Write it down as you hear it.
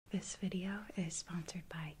This video is sponsored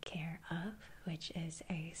by Care of, which is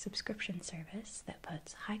a subscription service that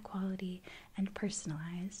puts high quality and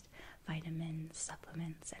personalized vitamins,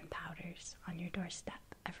 supplements, and powders on your doorstep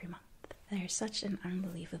every month. There's such an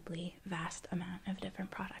unbelievably vast amount of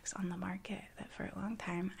different products on the market that for a long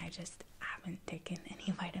time I just haven't taken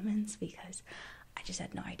any vitamins because I just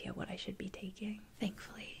had no idea what I should be taking.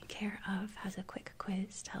 Thankfully, Care of has a quick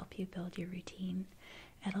quiz to help you build your routine.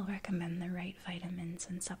 It'll recommend the right vitamins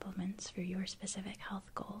and supplements for your specific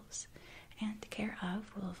health goals. And Care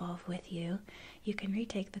of will evolve with you. You can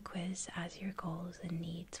retake the quiz as your goals and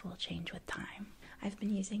needs will change with time. I've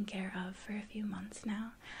been using Care of for a few months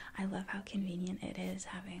now. I love how convenient it is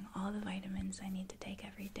having all the vitamins I need to take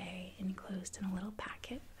every day enclosed in a little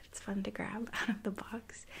packet. It's fun to grab out of the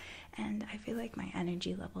box. And I feel like my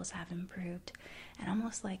energy levels have improved, and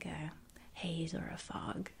almost like a haze or a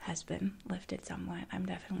fog has been lifted somewhat. I'm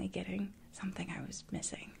definitely getting something I was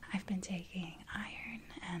missing. I've been taking iron,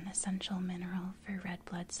 an essential mineral for red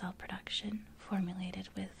blood cell production, formulated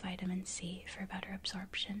with vitamin C for better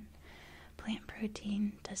absorption, plant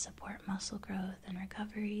protein to support muscle growth and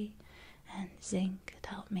recovery, and zinc to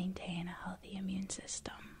help maintain a healthy immune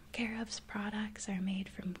system. Care of's products are made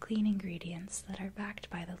from clean ingredients that are backed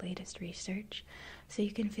by the latest research, so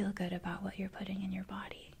you can feel good about what you're putting in your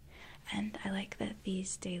body. And I like that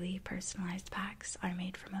these daily personalized packs are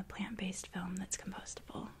made from a plant-based film that's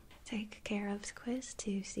compostable. Take Care of's quiz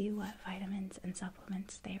to see what vitamins and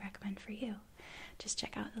supplements they recommend for you. Just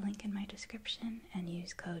check out the link in my description and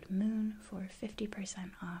use code MOON for 50%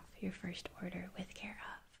 off your first order with Care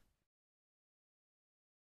of.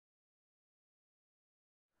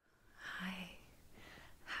 Hi,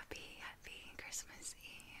 happy Christmas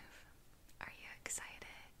Eve. Are you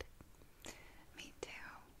excited? Me too.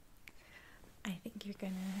 I think you're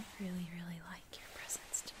gonna really like your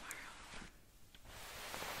presents tomorrow.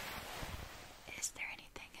 Is there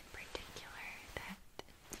anything in particular that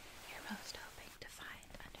you're most hoping to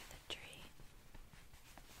find under the tree?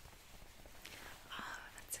 Oh,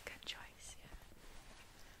 that's a good choice, yeah.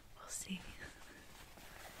 We'll see.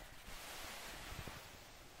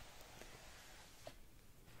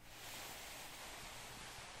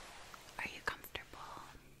 Are you comfortable?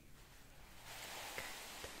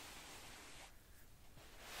 Good.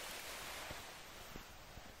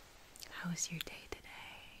 How was your day today?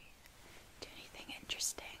 Do anything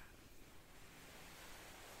interesting?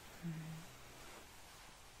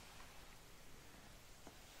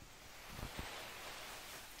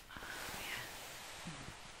 Oh, yeah.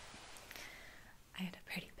 I had a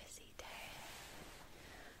pretty busy day.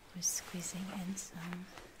 Was squeezing in some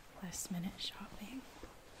last minute shopping.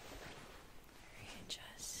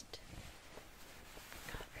 Readjust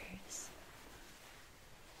covers.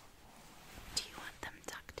 Do you want them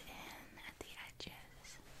tucked in at the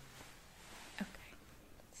edges? Okay.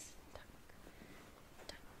 Let's tuck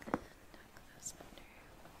those under.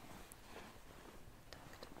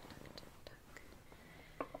 Tuck.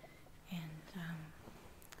 And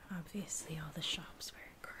obviously all the shops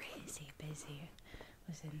were crazy busy. It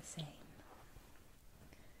was insane.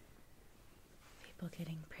 People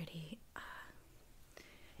getting pretty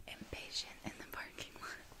impatient in the parking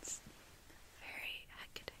lots. Very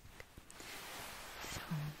hectic. So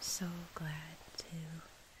I'm so glad to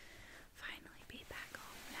finally be back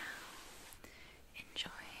home now,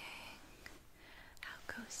 enjoying how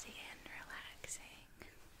cozy and relaxing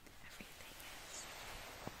everything is.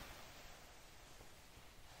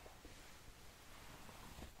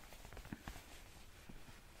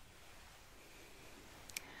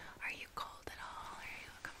 Are you cold at all? Are you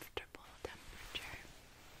a comfortable temperature?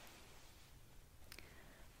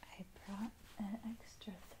 I brought an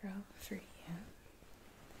extra throw for you.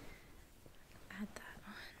 Add that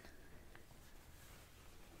on.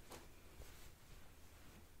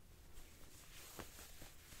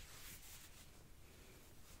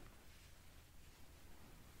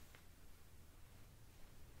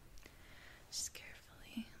 Just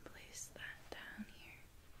carefully place that down here.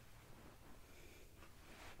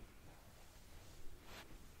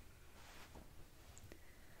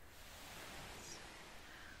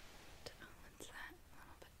 To balance that, a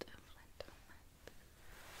little bit of lint on that.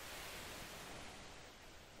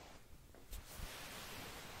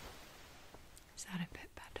 Is that a bit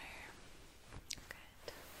better?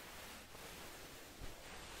 Good.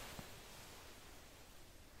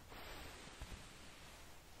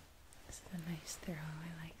 This is a nice throw.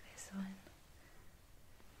 I like this one.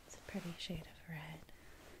 It's a pretty shade of red.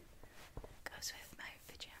 Goes with my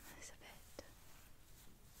pajamas a bit.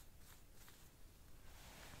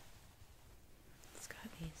 It's got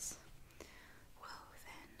these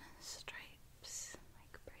woven stripes,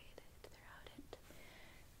 like braided.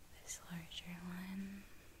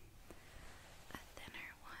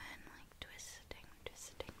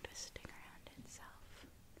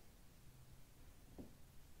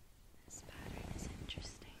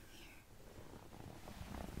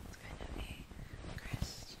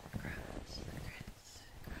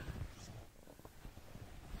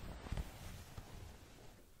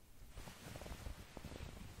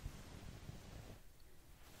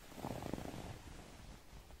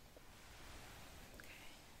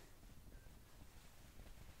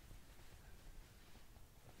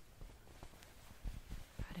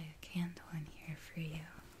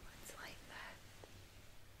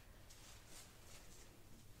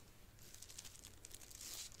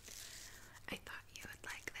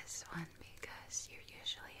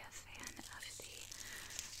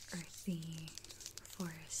 earthy,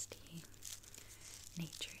 foresty,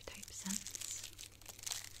 nature type scents.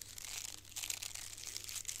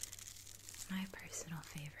 My personal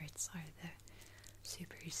favorites are the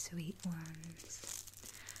super sweet ones,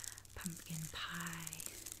 pumpkin pie,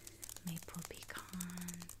 maple pecan.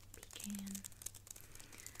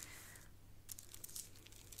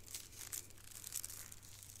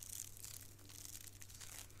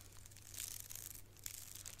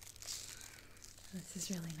 This is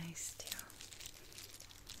really nice too.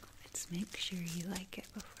 Let's make sure you like it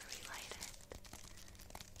before we light it.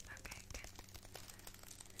 Okay, good.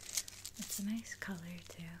 It's a nice color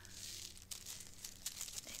too.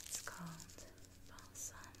 It's called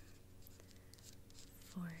Balsam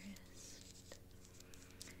Forest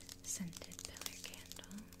Scented Pillar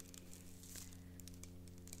Candle.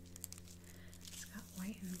 It's got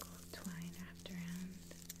white and gold twine wrapped around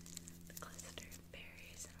the cluster of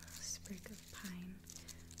berries and a little sprig of pine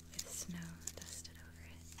with snow dusted over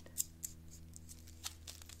it.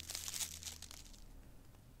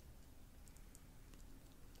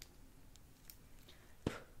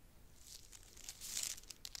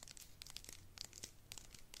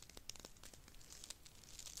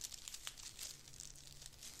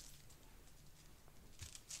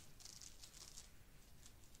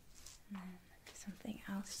 And then something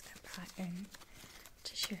else I brought in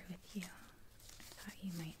to share with you, I thought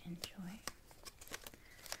you might enjoy,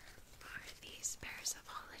 are these pairs of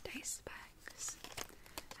holiday specs.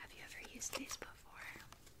 Have you ever used these before?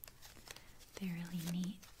 They're really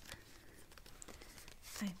neat.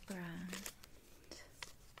 I brought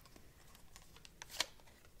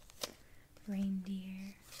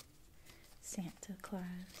reindeer, Santa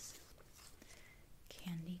Claus,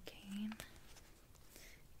 candy cane,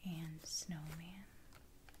 and snowman.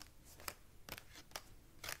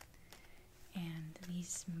 And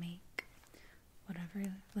these make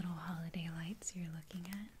whatever little holiday lights you're looking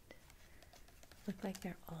at look like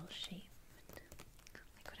they're all shaped,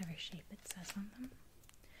 like whatever shape it says on them.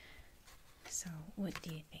 So what do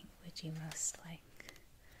you think? Would you most like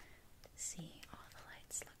to see all the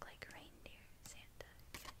lights look like reindeer, Santa,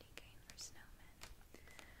 candy cane, or snowman?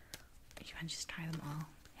 Or do you want to just try them all?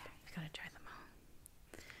 Yeah, you gotta try them all.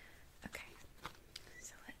 Okay,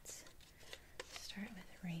 so let's start with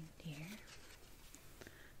reindeer.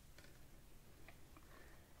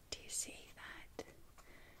 Do you see that?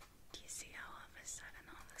 Do you see how all of a sudden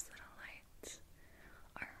all those little lights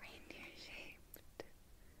are reindeer shaped?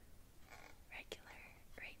 Regular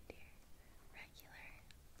reindeer, regular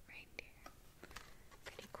reindeer.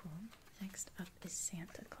 Pretty cool. Next up is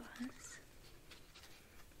Santa Claus.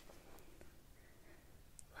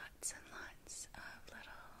 Lots and lots of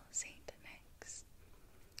little Saint Nicks.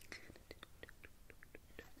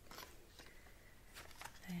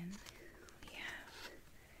 Then we have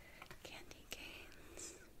candy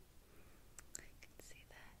canes. I can see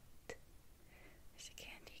that. There's a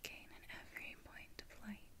candy cane in every point of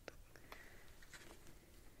light.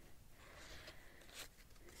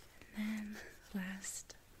 And then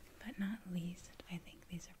last but not least, I think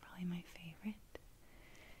these are probably my favorite,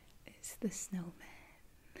 is the snowman.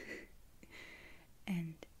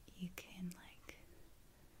 And you can, like,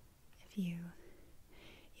 if you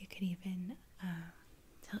could even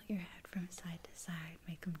tilt your head from side to side,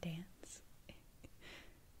 make them dance.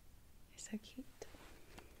 They're so cute.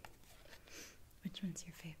 Which one's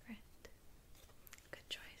your favorite? Good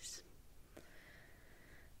choice.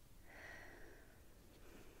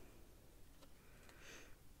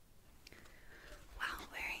 While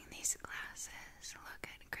wearing these glasses, look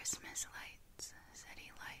at Christmas lights,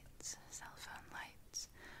 city lights, cell phone lights,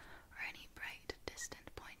 or any bright, distant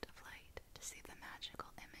point of light to see the magical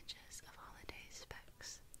images of holiday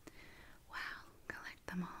specs. Wow, collect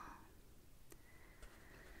them all.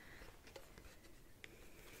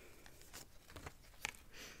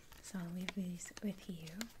 So I'll leave these with you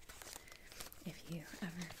if you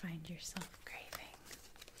ever find yourself craving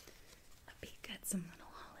a peek at some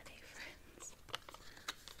little holiday friends.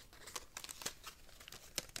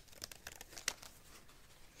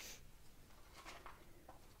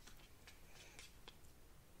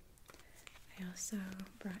 I also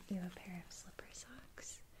brought you a pair of slipper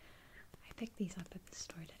socks. I picked these up at the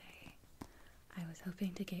store today. I was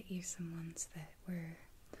hoping to get you some ones that were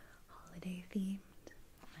holiday themed,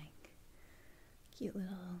 like cute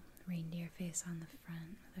little reindeer face on the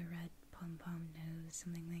front with a red pom-pom nose,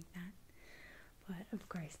 something like that. But of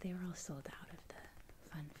course they were all sold out of the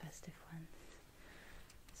fun festive ones.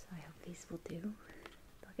 So I hope these will do.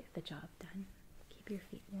 They'll get the job done. Keep your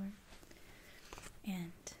feet warm.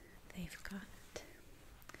 And they've got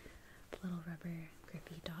little rubber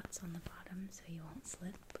grippy dots on the bottom so you won't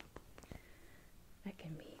slip.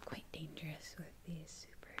 quite dangerous with these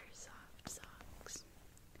super soft socks.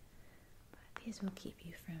 But these will keep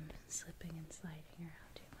you from slipping and sliding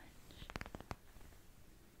around too much.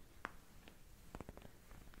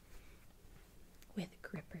 With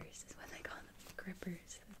grippers is what they call them.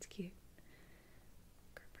 Grippers. That's cute.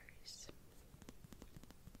 Grippers.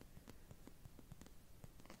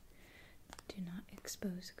 Do not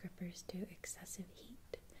expose grippers to excessive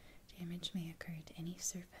heat. Damage may occur to any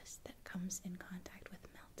surface that comes in contact with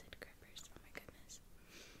melted grippers. Oh my goodness.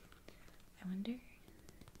 I wonder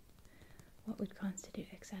what would constitute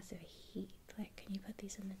excessive heat. Like, can you put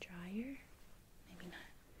these in the dryer? Maybe not.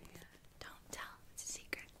 Yeah. Don't tell. It's a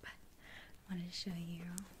secret, but I wanted to show you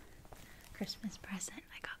a Christmas present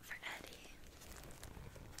I got for Eddie.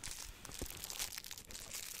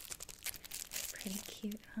 Pretty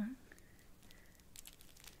cute, huh?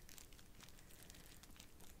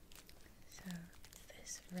 So it's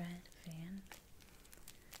this red van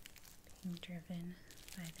being driven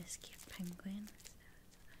by this cute penguin.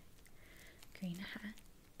 Green hat,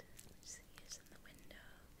 which is in the window.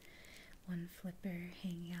 One flipper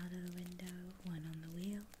hanging out of the window, one on the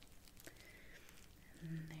wheel. And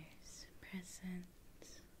then there's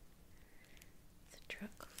presents. It's a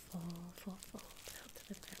truck full, filled to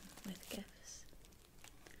the brim with gifts.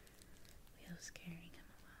 Wheels carrying him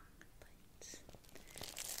along, lights.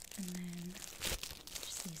 And then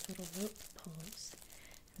just these little rope pulls.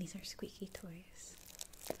 And these are squeaky toys.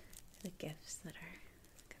 The gifts that are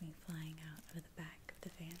coming flying out of the back of the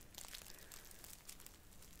van.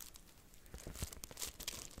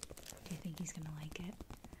 Do you think he's gonna like it?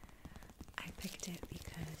 I picked it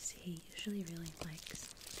because he usually really likes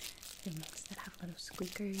things that have little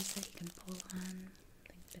squeakers that he can pull on,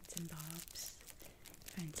 like bits and bobs. He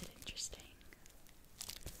finds it interesting.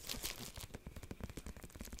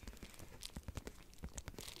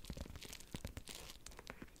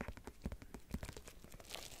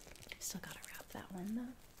 Still gotta wrap that one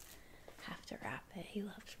though. Have to wrap it. He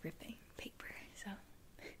loves ripping paper, so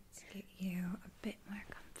let's get you a bit more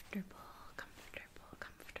comfortable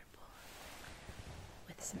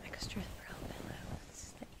with some extra throw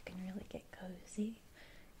pillows that you can really get cozy.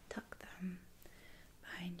 Tuck them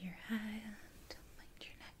behind your head, behind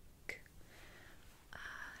your neck,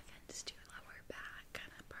 against your lower back,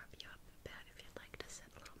 kind of prop you up a bit if you'd like to sit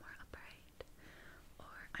a little more upright,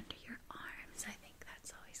 or under your arms. I think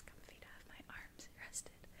that's always comfy to have my arms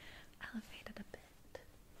rested, elevated a bit,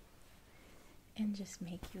 and just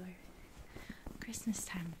make your Christmas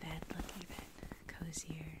time bed look even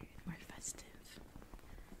cozier, more festive.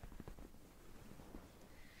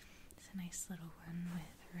 It's a nice little one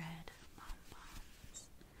with red pom-poms.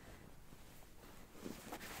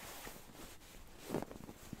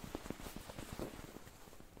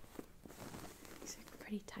 These are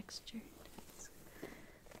pretty textured. It's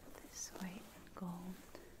this white and gold,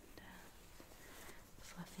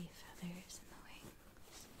 fluffy feathers in the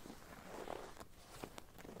wings.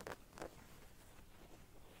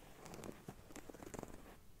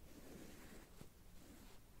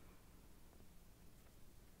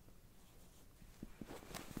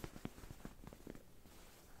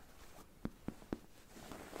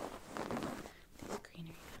 There's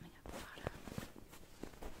greenery coming up the bottom.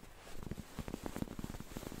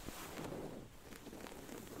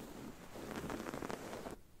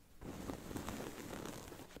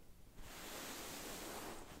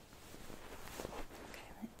 Okay,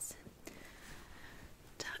 let's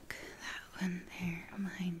tuck that one there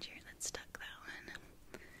behind your, let's tuck that one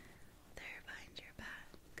there behind your back.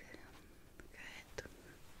 Good.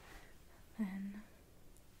 Then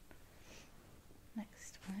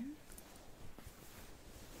next one.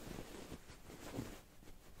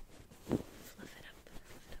 Fluff it up,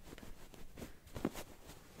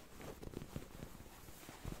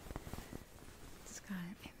 It's got,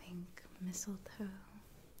 I think, mistletoe.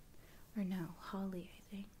 Or no, holly, I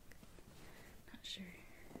think. Not sure.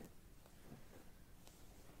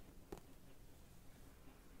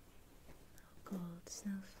 Little gold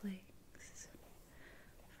snowflakes.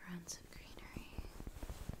 Fronds of greenery.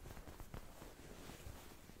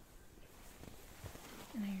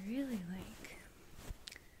 And I really like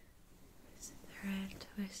this thread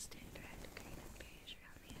twisted red, green, and beige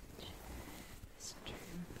around the edge. This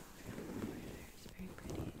trim around the border is very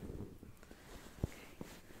pretty. Okay,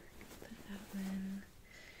 put that one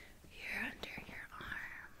here under your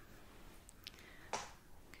arm.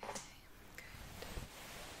 Okay, good.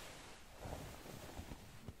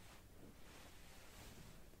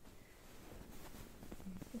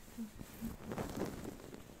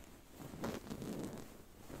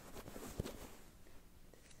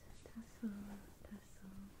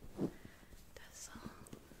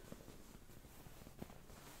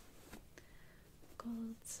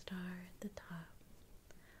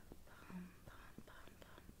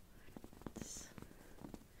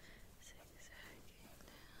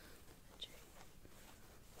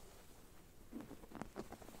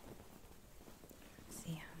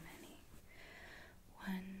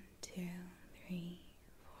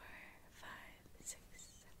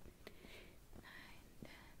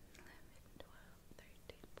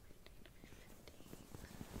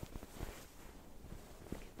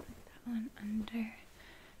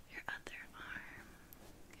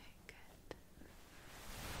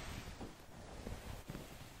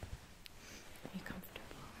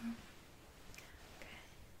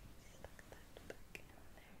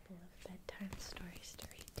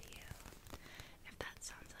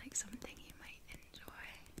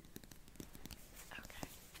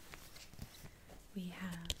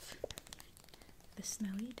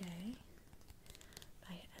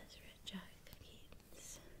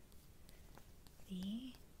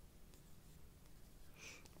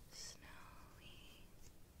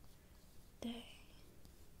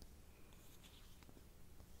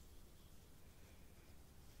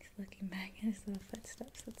 looking back at his little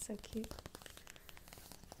footsteps. That's so cute.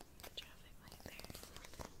 The traffic light there.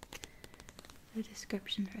 The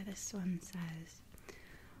description for this one says,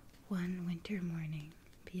 one winter morning,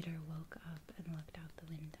 Peter woke up and looked out the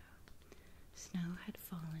window. Snow had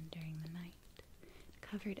fallen during the night. It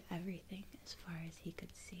covered everything as far as he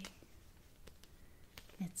could see.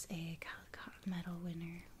 It's a Caldecott Medal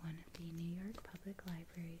winner, one of the New York Public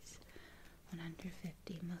Library's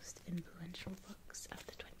 150 most influential books of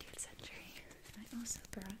the 20th century. And I also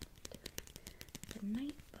brought The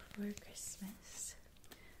Night Before Christmas,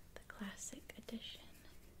 the classic edition.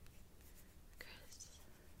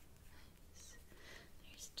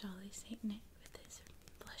 There's Jolly Saint Nick with his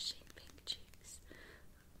blushing pink cheeks.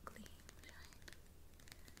 Gleam, shine.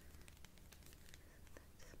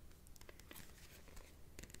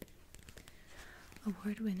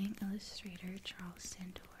 Award-winning illustrator Charles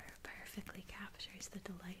Santor perfectly captures the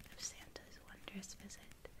delight of Santa's wondrous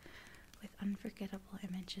visit, with unforgettable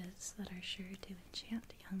images that are sure to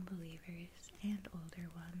enchant young believers and older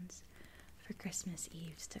ones for Christmas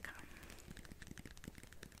Eves to come.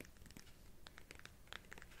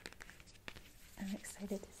 I'm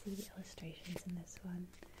excited to see the illustrations in this one.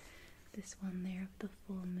 This one there of the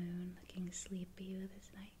full moon looking sleepy with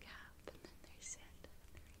his nightcap, and then there's Santa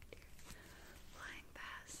and the reindeer flying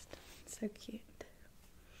past. So cute.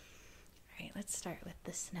 Alright, let's start with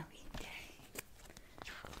the snowy day.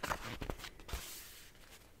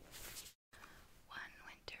 One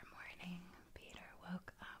winter morning, Peter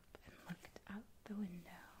woke up and looked out the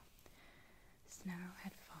window. Snow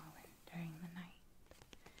had fallen during the night.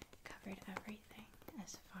 It covered everything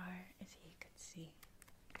as far as he could see.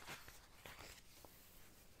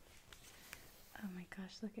 Oh my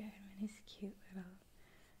gosh, look at him in his cute little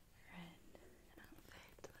red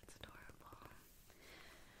outfit. That's adorable.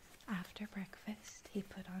 After breakfast, he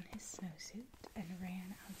put on his snowsuit and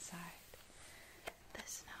ran outside. The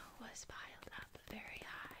snow was piled up very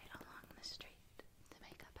high along the street to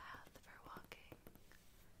make a path for walking.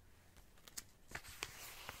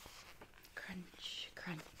 Crunch,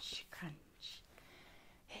 crunch, crunch.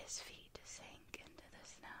 His feet sank into the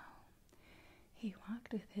snow. He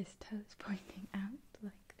walked with his toes pointing out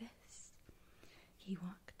like this. He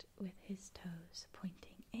walked with his toes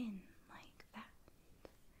pointing in like that.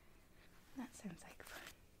 That sounds like fun.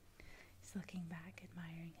 He's looking back,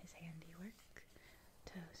 admiring his handiwork.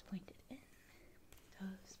 Toes pointed in,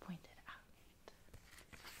 toes pointed out.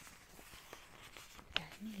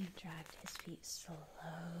 Then he dragged his feet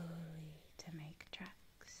slowly to make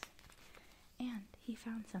tracks. And he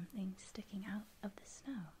found something sticking out of the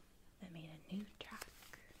snow that made a new track.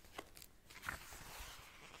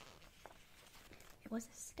 It was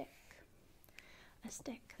a stick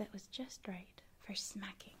that was just right for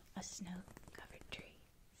smacking a snow-covered tree.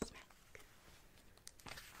 Smack.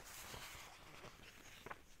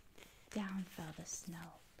 Down fell the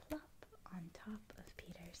snow, plop, on top of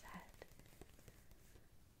Peter's head.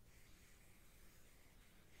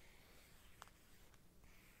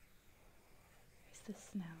 There's the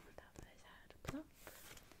snow on top of his head, plop,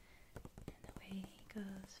 and away he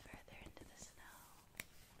goes further into the snow.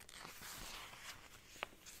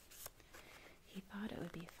 He thought it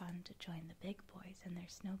would be fun to join the big boys in their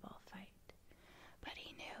snowball fight, but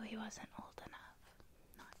he knew he wasn't old enough.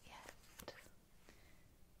 Not yet.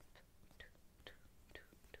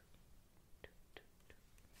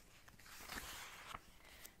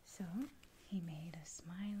 So he made a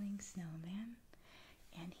smiling snowman,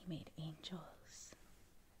 and he made angels.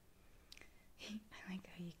 I like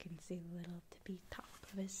how you can see the little tippy top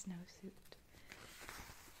of his snowsuit.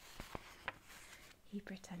 He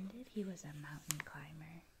pretended he was a mountain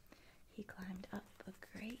climber. He climbed up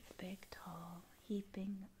a great big tall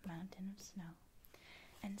heaping mountain of snow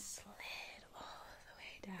and slid all the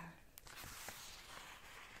way down.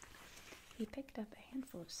 He picked up a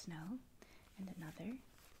handful of snow and another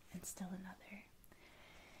and still another.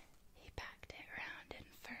 He packed it round and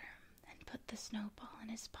firm and put the snowball in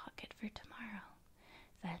his pocket for tomorrow.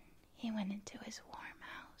 Then he went into his warm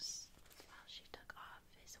house while she took off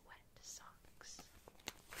his wet socks.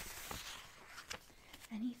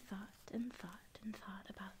 And he thought and thought and thought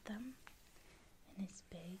about them in his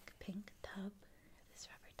big pink tub, this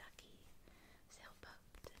rubber ducky,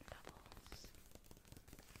 sailboat, and bubbles.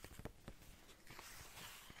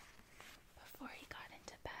 Before he got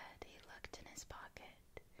into bed, he looked in his pocket.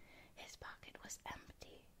 His pocket was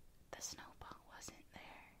empty. The snowball wasn't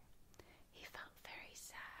there. He felt very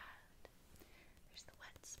sad. There's the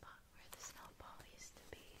wet spot where the snowball used to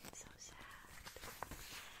be. It's so sad.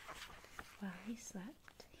 While he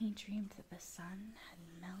slept, he dreamed that the sun had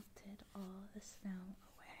melted all the snow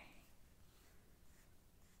away.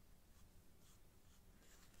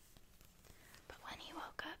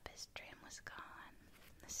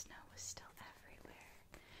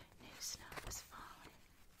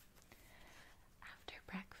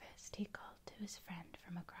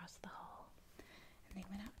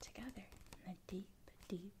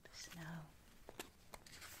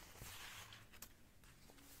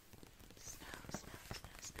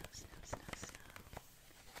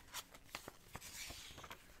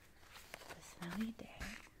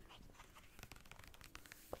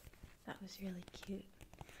 was really cute.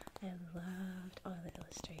 I loved all the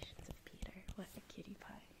illustrations of Peter. What a cutie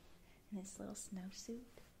pie. And his little snowsuit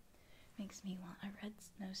makes me want a red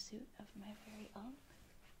snowsuit of my very own.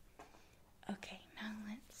 Okay, now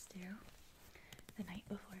let's do The Night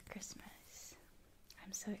Before Christmas.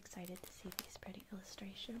 I'm so excited to see these pretty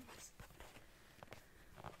illustrations.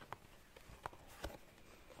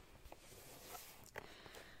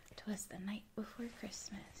 "'Twas the night before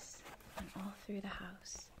Christmas, and all through the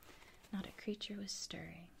house not a creature was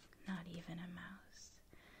stirring, not even a mouse.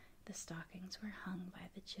 The stockings were hung by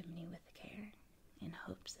the chimney with care, in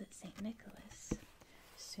hopes that St. Nicholas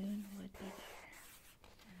soon would be there."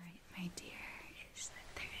 All right, my dear, is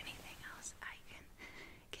there anything else I can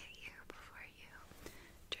get you before you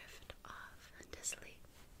drift off to sleep?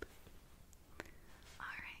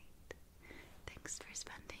 All right, thanks for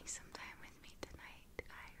spending some time with me tonight.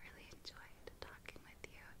 I really enjoyed talking with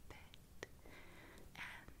you a bit,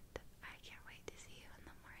 and I can't wait to see you in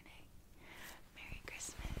the morning. Merry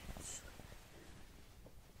Christmas.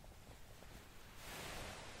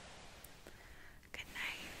 Good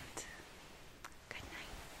night. Good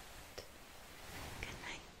night. Good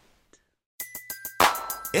night.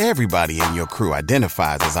 Everybody in your crew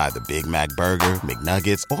identifies as either Big Mac Burger,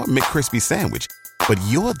 McNuggets, or McCrispy Sandwich. But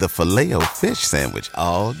you're the Filet-O-Fish Sandwich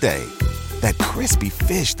all day. That crispy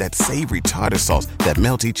fish, that savory tartar sauce, that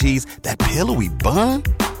melty cheese, that pillowy bun.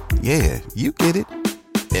 Yeah, you get it.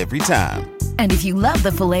 Every time. And if you love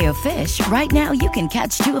the Filet-O-Fish, right now you can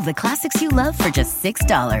catch two of the classics you love for just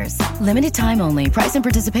 $6. Limited time only. Price and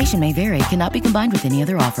participation may vary. Cannot be combined with any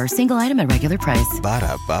other offer. Single item at regular price.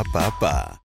 Ba-da-ba-ba-ba.